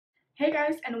Hey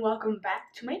guys, and welcome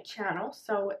back to my channel.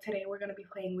 So today we're going to be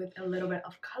playing with a little bit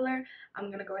of color. I'm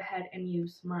going to go ahead and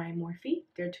use my Morphe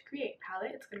Dare to Create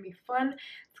palette. It's going to be fun,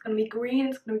 it's going to be green,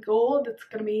 it's going to be gold, it's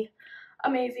going to be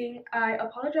amazing. I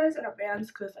apologize in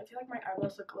advance because I feel like my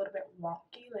eyebrows look a little bit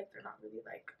wonky, like they're not really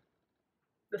like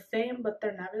the same, but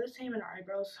they're never the same, and our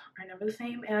eyebrows are never the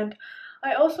same. And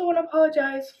I also want to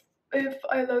apologize if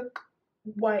I look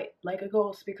white like a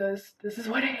ghost, because this is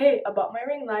what I hate about my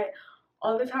ring light.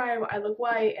 All the time I look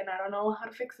white and I don't know how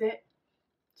to fix it,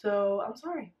 so I'm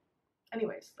sorry.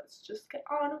 Anyways, let's just get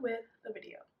on with the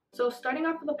video. So starting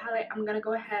off with the palette, I'm gonna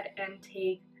go ahead and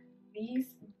take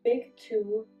these big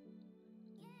two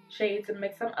shades and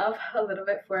mix them up a little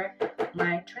bit for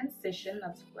my transition.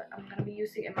 That's what I'm gonna be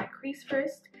using in my crease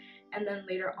first, and then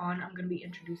later on I'm gonna be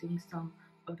introducing some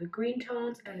of the green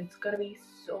tones, and it's gonna be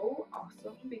so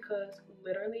awesome because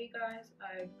literally, guys,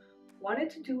 I wanted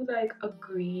to do like a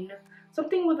green,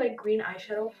 something with like green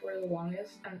eyeshadow for the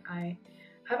longest, and I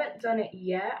haven't done it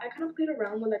yet. I kind of played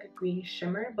around with like a green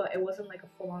shimmer, but it wasn't like a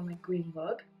full-on like green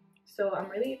look. So I'm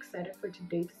really excited for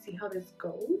today to see how this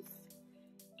goes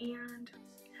and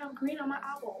have green on my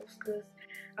eyeballs, because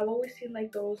I've always seen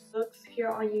like those looks here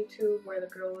on YouTube where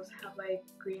the girls have like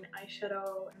green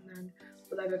eyeshadow and then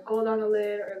with like a gold on the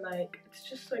lid, or like it's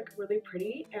just like really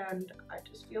pretty, and I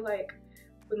just feel like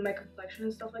with my complexion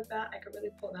and stuff like that, I could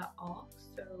really pull that off.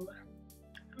 So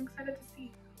I'm excited to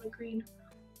see how the green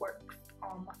works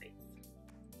on my face.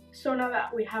 So now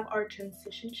that we have our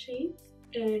transition shades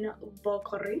in the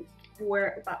Crease,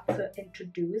 we're about to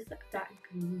introduce that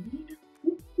green.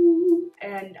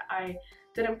 And I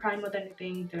didn't prime with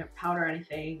anything, didn't powder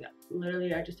anything.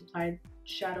 Literally, I just applied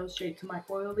shadow straight to my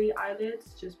oily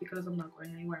eyelids just because I'm not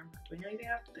going anywhere. I'm not doing anything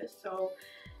after this. So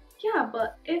yeah,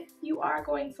 but if you are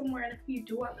going somewhere and if you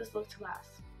do want this look to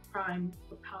last, prime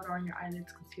with powder on your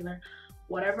eyelids, concealer,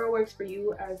 whatever works for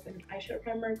you as an eyeshadow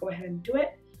primer, go ahead and do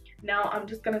it. Now I'm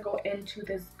just gonna go into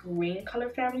this green color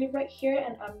family right here,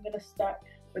 and I'm gonna start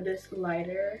with this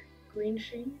lighter green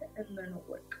shade and then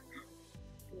work.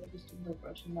 Just do no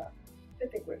brush on that. I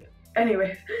think we're good.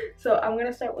 Anyways, so I'm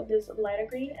gonna start with this lighter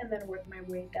green and then work my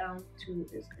way down to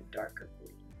this darker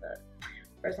green. But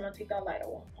first I'm gonna take that lighter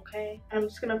one, okay? And I'm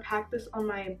just gonna pack this on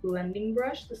my blending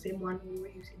brush, the same one we were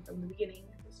using from the beginning.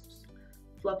 This is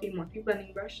fluffy Morphe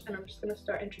blending brush, and I'm just gonna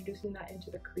start introducing that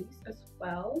into the crease as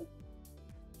well.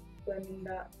 Blending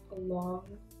that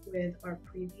along with our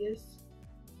previous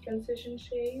transition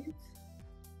shades.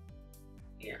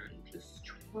 And just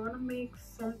trying to make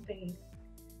something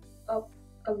up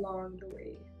along the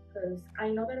way, because I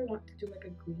know that I want to do like a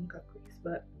green cut crease,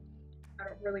 but I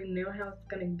don't really know how it's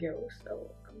gonna go, so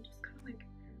I'm just kind of like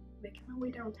making my way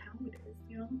downtown with this,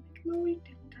 you know, making my way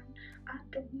downtown. I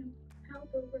don't know how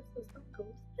the rest of the stuff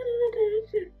goes.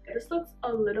 This looks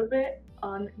a little bit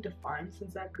undefined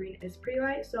since that green is pretty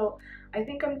light, so I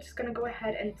think I'm just gonna go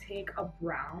ahead and take a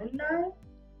brown now.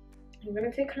 I'm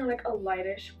gonna take kind of like a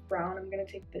lightish brown. I'm gonna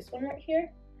take this one right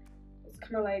here. It's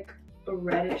kind of like a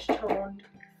reddish toned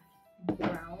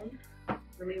brown,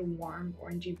 really warm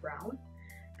orangey brown.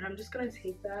 And I'm just gonna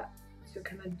take that to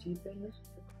kind of deepen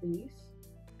the crease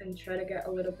and try to get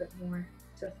a little bit more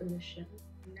definition.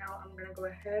 Now I'm gonna go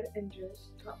ahead and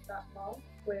just top that off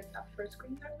with that first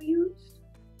green that we used.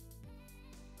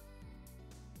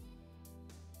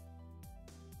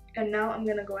 And now I'm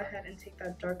gonna go ahead and take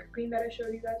that darker green that I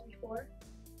showed you guys before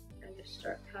and just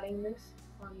start patting this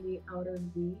on the outer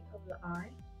V of the eye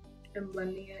and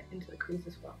blending it into the crease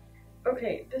as well.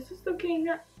 Okay, this is looking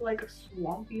like a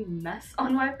swampy mess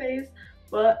on my face,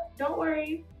 but don't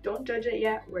worry, don't judge it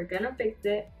yet. We're gonna fix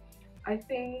it. I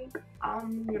think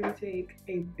I'm gonna take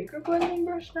a bigger blending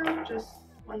brush now, just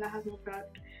one that has no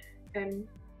product, and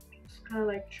just kind of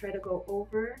like try to go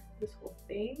over this whole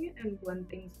thing and blend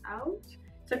things out.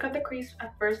 To cut the crease,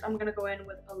 at first I'm gonna go in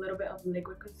with a little bit of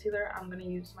liquid concealer. I'm gonna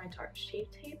use my Tarte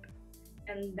Shape Tape,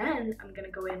 and then I'm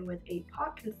gonna go in with a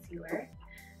pot concealer.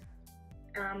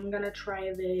 I'm gonna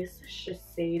try this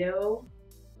Shiseido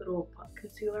little pot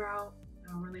concealer out.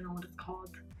 I don't really know what it's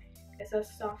called. It's a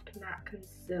soft matte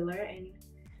concealer in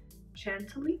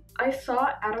Chantilly. I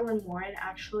saw Adeline Warren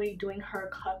actually doing her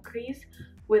cut crease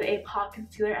with a pot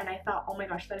concealer, and I thought, oh my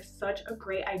gosh, that is such a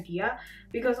great idea,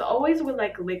 because always with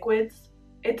like liquids,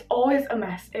 it's always a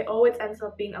mess. It always ends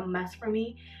up being a mess for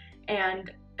me,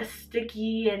 and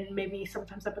sticky, and maybe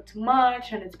sometimes I put too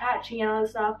much and it's patchy and all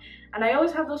this stuff, and I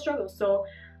always have those struggles. So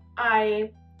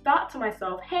I thought to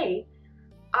myself, hey,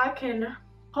 I can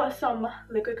put some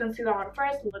liquid concealer on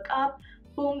first, look up,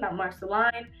 boom, that marks the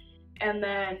line, and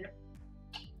then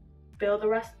fill the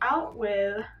rest out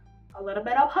with a little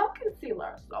bit of pot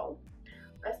concealer. So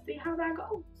let's see how that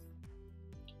goes.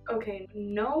 Okay,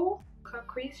 no cut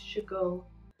crease should go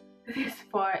this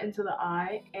far into the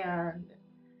eye, and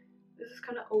this is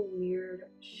kind of a weird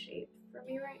shape for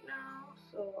me right now,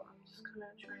 so I'm just kind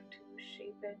of trying to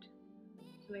shape it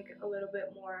to make it a little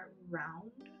bit more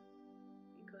round,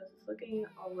 because it's looking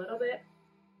a little bit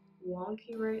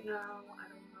wonky right now. I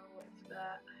don't know if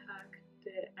that hack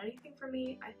did anything for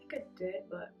me. I think it did,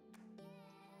 but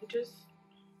it just,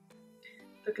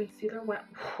 the concealer went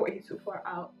way too far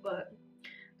out, but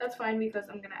that's fine because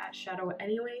I'm gonna add shadow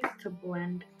anyways to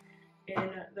blend in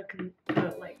the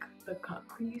cut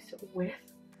crease with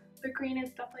the green and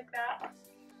stuff like that.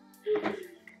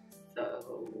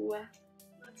 So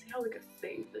let's see how we can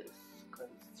save this, because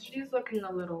she's looking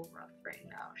a little rough right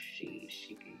now. She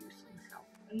could use some help.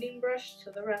 Blending brush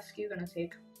to the rescue. Gonna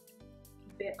take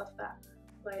a bit of that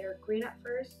lighter green at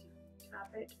first.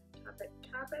 Tap it, tap it,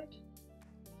 tap it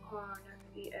on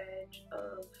the edge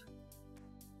of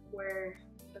where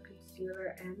the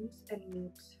concealer ends and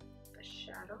meets the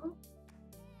shadow.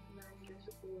 And then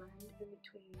just blend in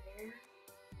between there.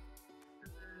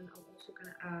 And then I'm also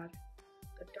gonna add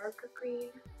the darker green.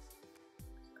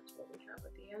 So that's what we have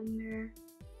at the end there.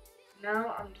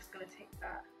 Now I'm just gonna take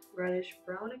that reddish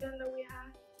brown again that we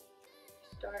had.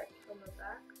 Start from the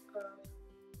back of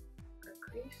our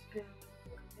crease and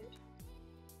blend it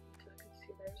to the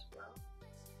concealer as well.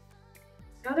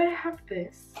 Now that I have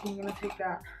this, I'm gonna take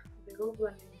that big old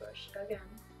blending brush again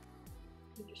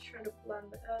and just try to blend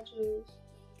the edges.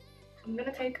 I'm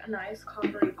gonna take a nice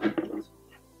coppery gold.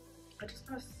 I just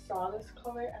kind of saw this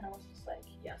color and I was just like,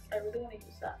 yes, I really want to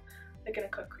use that like in a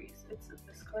cut crease. It's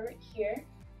this color right here.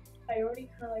 I already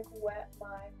kind of like wet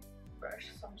my brush,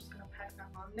 so I'm just gonna pack that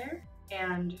on there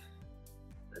and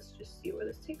let's just see where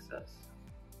this takes us.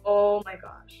 Oh my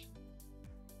gosh,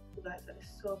 you guys, that is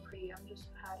so pretty. I'm just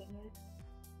patting it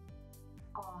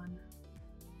on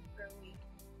where we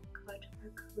cut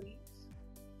our crease,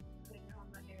 putting it on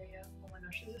that area. Oh my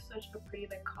gosh, this is such a pretty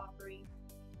like coppery,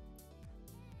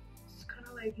 it's kind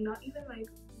of like not even like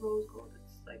rose gold,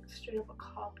 it's like straight up a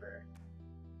copper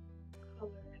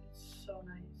color and it's so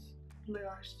nice. Oh my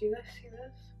gosh, do you guys see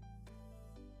this?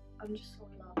 I'm just so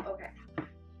in love. Okay,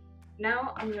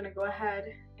 now I'm gonna go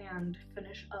ahead and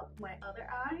finish up my other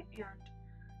eye and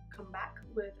come back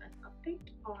with an update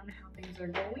on how things are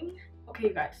going. Okay,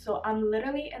 you guys, so I'm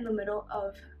literally in the middle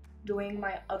of doing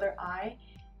my other eye,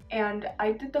 and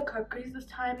I did the cut crease this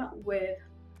time with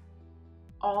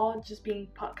all just being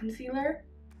pot concealer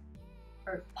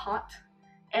or pot,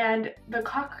 and the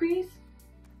cut crease.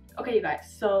 Okay, you guys,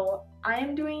 so I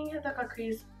am doing the cut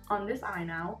crease on this eye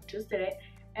now. Just did it,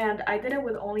 and I did it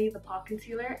with only the pot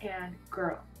concealer, and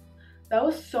girl, that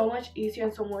was so much easier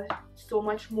and so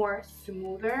much more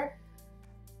smoother.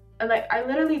 And like I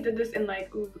literally did this in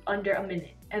like under a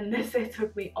minute, and this it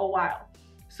took me a while.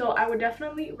 So I would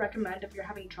definitely recommend, if you're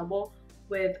having trouble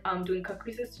with doing cut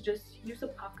creases, to just use a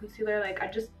pot concealer. Like I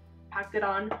just packed it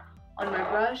on my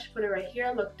brush, put it right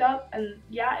here, looked up, and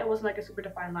yeah, it wasn't like a super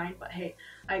defined line, but hey,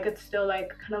 I could still like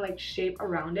kind of like shape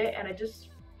around it, and I just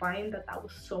find that that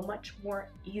was so much more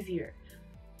easier.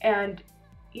 And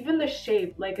even the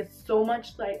shape, like it's so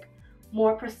much like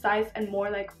more precise and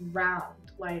more like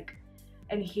round, like,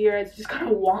 and here it's just kind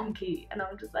of wonky, and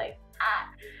I'm just like,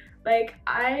 like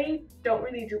I don't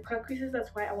really do cut creases. That's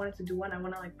why I wanted to do one. I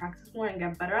want to like practice more and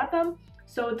get better at them.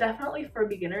 So definitely for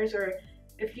beginners, or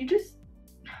if you just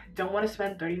don't want to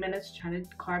spend 30 minutes trying to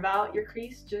carve out your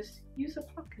crease, just use a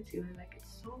pot concealer. Like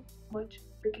it's so much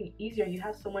freaking easier. You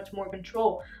have so much more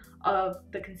control of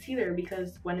the concealer,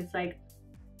 because when it's like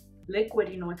liquid,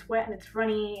 you know, it's wet and it's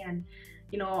runny, and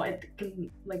you know, it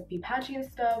can like be patchy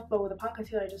and stuff. But with a pot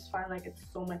concealer, I just find like it's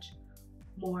so much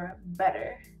more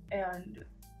better. And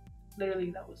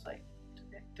literally that was like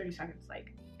 30 seconds.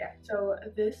 Like, yeah. So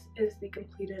this is the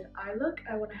completed eye look.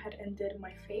 I went ahead and did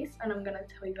my face, and I'm gonna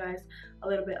tell you guys a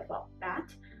little bit about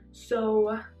that.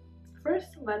 So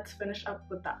first, let's finish up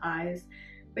with the eyes.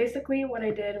 Basically what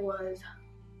I did was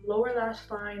lower lash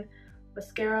line,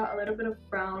 mascara, a little bit of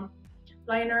brown,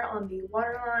 liner on the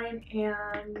waterline,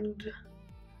 and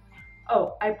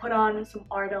oh, I put on some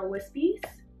Ardell Wispies,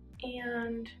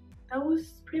 and that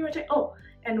was pretty much it. Oh,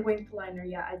 and winged liner.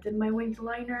 Yeah, I did my winged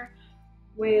liner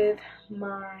with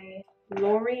my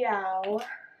L'Oreal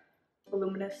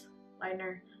Voluminous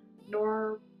Liner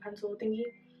Nor pencil thingy,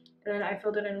 and then I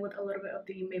filled it in with a little bit of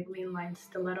the Maybelline Line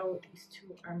Stiletto. These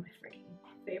two are my freaking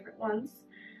favorite ones.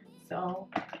 So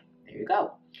there you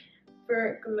go.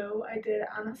 For glow, I did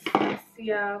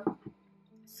Anastasia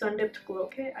Sun Dipped Glow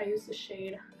Kit. I used the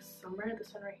shade Summer,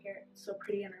 this one right here. It's so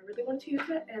pretty, and I really want to use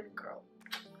it. And girl,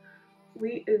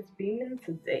 we is beaming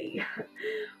today.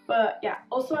 But yeah,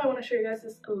 also I want to show you guys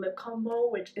this lip combo,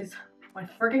 which is my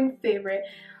freaking favorite.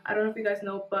 I don't know if you guys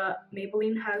know, but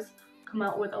Maybelline has come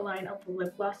out with a line of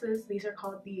lip glosses. These are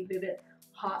called the Vivid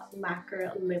Hot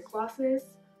Lacquer lip glosses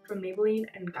from Maybelline,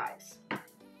 and guys,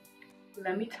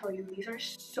 let me tell you, these are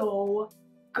so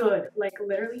good. Like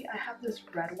literally, I have this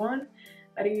red one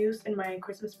that I used in my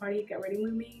Christmas party get ready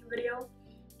with me video,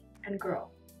 and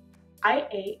girl, I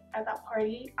ate at that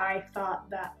party. I thought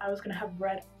that I was gonna have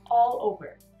red all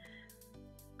over.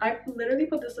 I literally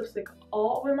put this lipstick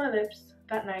all over my lips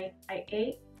that night. I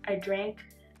ate, I drank.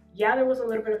 Yeah, there was a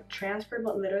little bit of transfer,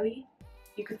 but literally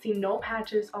you could see no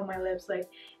patches on my lips. Like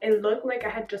it looked like I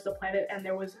had just applied it, and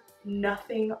there was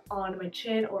nothing on my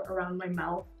chin or around my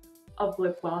mouth of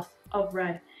lip gloss of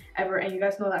red ever. And you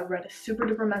guys know that red is super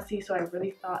duper messy, so I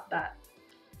really thought that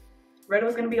red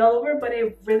was gonna be all over, but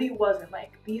it really wasn't.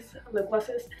 Like these lip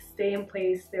glosses stay in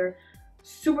place. They're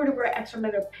super duper extra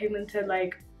mega pigmented,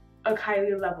 like a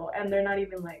Kylie level, and they're not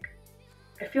even like,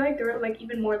 I feel like they're like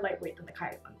even more lightweight than the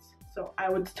Kylie ones. So I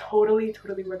would totally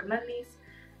recommend these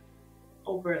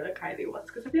over the Kylie ones,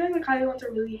 because I feel like the Kylie ones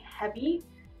are really heavy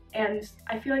and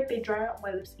I feel like they dry out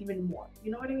my lips even more, you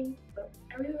know what I mean? But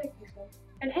I really like these ones,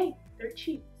 and hey, they're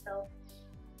cheap, so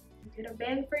you get a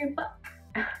bang for your buck.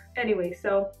 Anyway,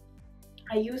 so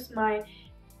I used my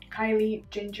Kylie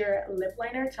Ginger lip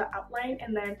liner to outline,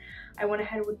 and then I went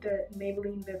ahead with the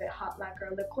Maybelline Vivid Hot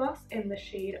Lacquer lip gloss in the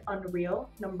shade Unreal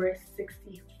number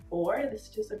 64. This is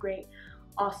just a great,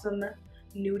 awesome,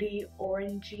 nudie,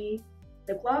 orangey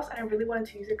lip gloss, and I really wanted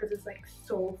to use it because it's like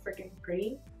so freaking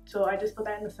pretty. So I just put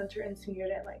that in the center and smeared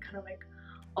it like kind of like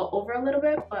all over a little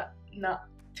bit, but not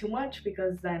too much,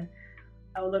 because then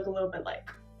I would look a little bit like,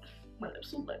 my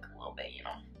lips would look a little bit, you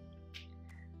know,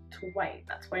 white.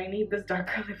 That's why I need this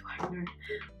darker lip liner.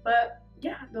 But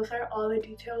yeah, those are all the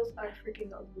details. I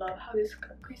freaking love how this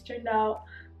crease turned out.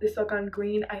 This look on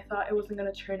green, I thought it wasn't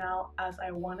gonna turn out as I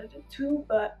wanted it to,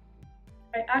 but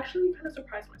I actually kind of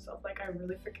surprised myself. Like I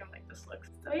really freaking like this look.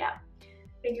 So yeah,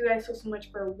 thank you guys so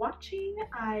much for watching.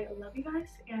 I love you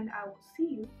guys, and I will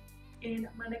see you in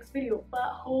my next video. But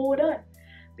hold on,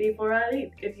 before I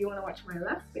leave, if you want to watch my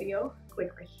last video,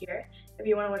 click right here. If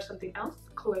you want to watch something else,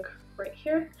 click right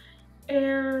here.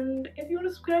 And if you want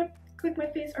to subscribe, click my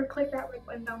face or click that red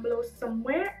button down below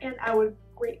somewhere, and I would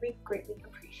greatly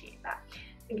appreciate that.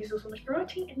 Thank you so much for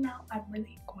watching, and now I'm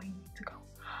really going to go.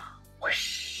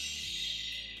 Whoosh.